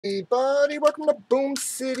Everybody, welcome to Boom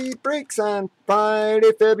City Breaks on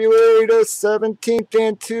Friday, February the 17th,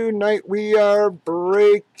 and tonight we are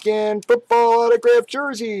breaking football autograph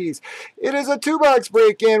jerseys. It is a two-box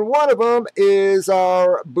break, and one of them is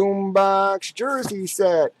our Boombox jersey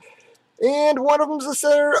set, and one of them is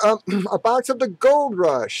a box of the Gold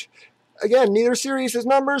Rush. Again, neither series has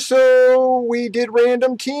numbers, so we did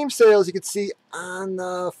random team sales. You can see on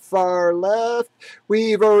the far left.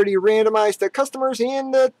 We've already randomized the customers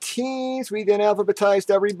and the teams. We then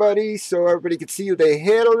alphabetized everybody so everybody could see who they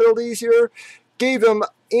had a little easier. Gave them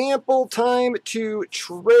ample time to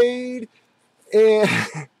trade. And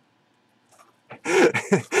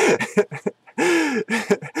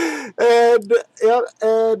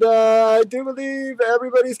I do believe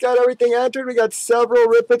everybody's got everything entered. We got several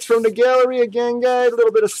rippets from the gallery again, guys. A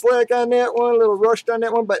little bit of slack on that one, a little rushed on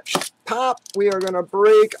that one, but pop, we are gonna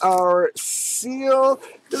break our seal.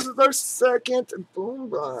 This is our second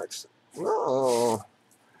boombox. Oh,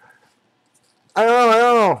 I don't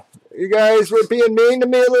know. You guys were being mean to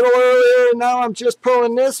me a little earlier, and now I'm just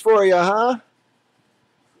pulling this for you, huh?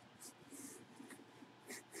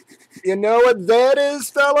 You know what that is,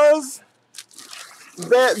 fellas?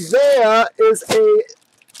 That there is a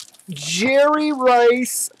Jerry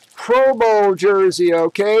Rice Pro Bowl jersey,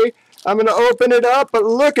 okay? I'm going to open it up, but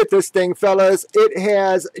look at this thing, fellas. It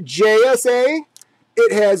has JSA,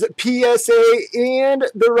 it has PSA, and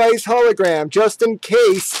the Rice hologram, just in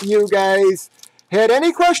case you guys had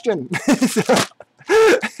any question.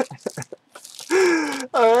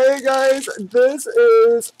 All right, guys, this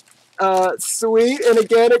is sweet, and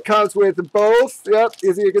again, it comes with both, yep,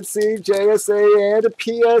 as you can see, JSA and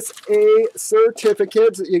PSA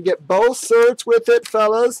certificates. You get both certs with it,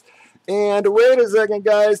 fellas. And wait a second,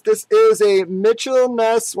 guys, this is a Mitchell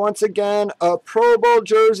Ness, once again, a Pro Bowl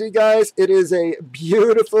jersey, guys. It is a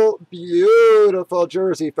beautiful, beautiful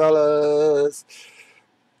jersey, fellas.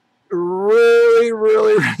 Really,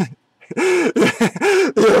 really,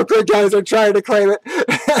 the Oakland guys are trying to claim it.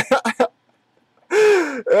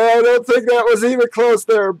 I don't think that was even close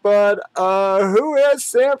there, but who has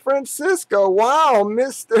San Francisco? Wow,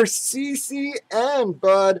 Mr. CCN,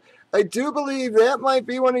 bud. I do believe that might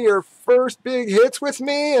be one of your first big hits with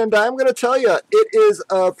me, and I'm going to tell you, it is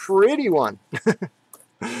a pretty one.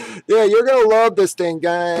 Yeah, you're going to love this thing,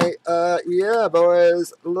 guy. Yeah,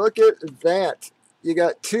 boys, look at that. You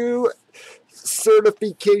got two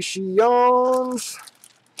certifications.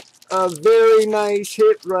 A very nice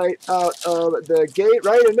hit right out of the gate,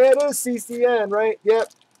 right? And that is CCN, right?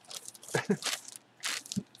 Yep.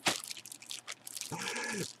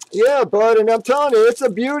 Yeah, bud, and I'm telling you, it's a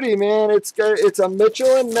beauty, man. It's a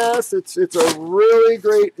Mitchell and Ness. It's a really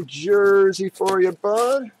great jersey for you,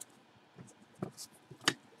 bud.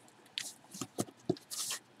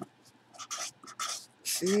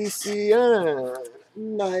 CCN.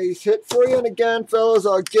 Nice hit for you. And again, fellas,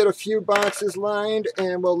 I'll get a few boxes lined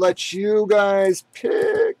and we'll let you guys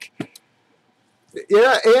pick.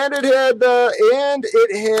 Yeah, and it had the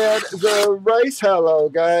Rice Hello,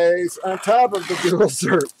 guys, on top of the dual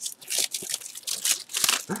certs.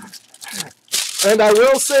 And I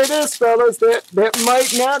will say this, fellas, that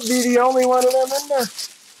might not be the only one of them in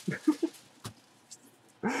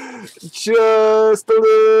there. Just a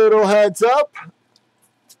little heads up.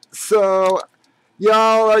 So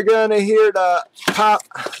y'all are gonna hear the pop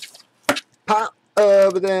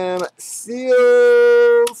of them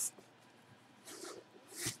seals.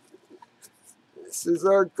 This is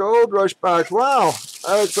our Gold Rush box. Wow,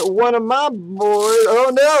 it's one of my boys.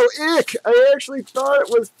 Oh no, ick! I actually thought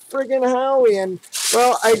it was friggin' Howie, and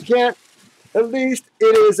well, I can't. At least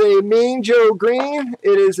it is a Mean Joe Greene.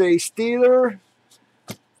 It is a Steeler.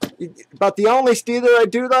 About the only Steeler I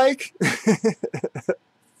do like.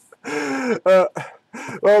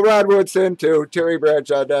 Well, Rod Woodson too. Terry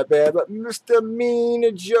Bradshaw not bad, but Mr.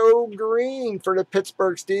 Mean Joe Greene for the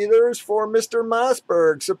Pittsburgh Steelers for Mr.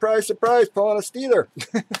 Mossberg. Surprise, surprise, pulling a Steeler.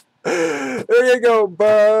 There you go,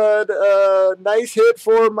 bud. Nice hit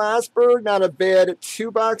for Mossberg. Not a bad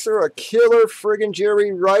two-boxer. A killer friggin'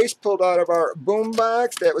 Jerry Rice pulled out of our boom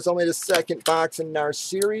box. That was only the second box in our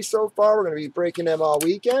series so far. We're going to be breaking them all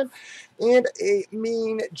weekend. And a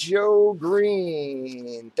Mean Joe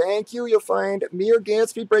Greene. Thank you. You'll find me or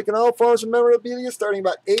Gansby breaking all forms of memorabilia starting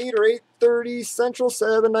about 8 or 8:30 Central,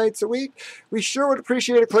 7 nights a week. We sure would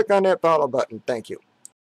appreciate a click on that follow button. Thank you.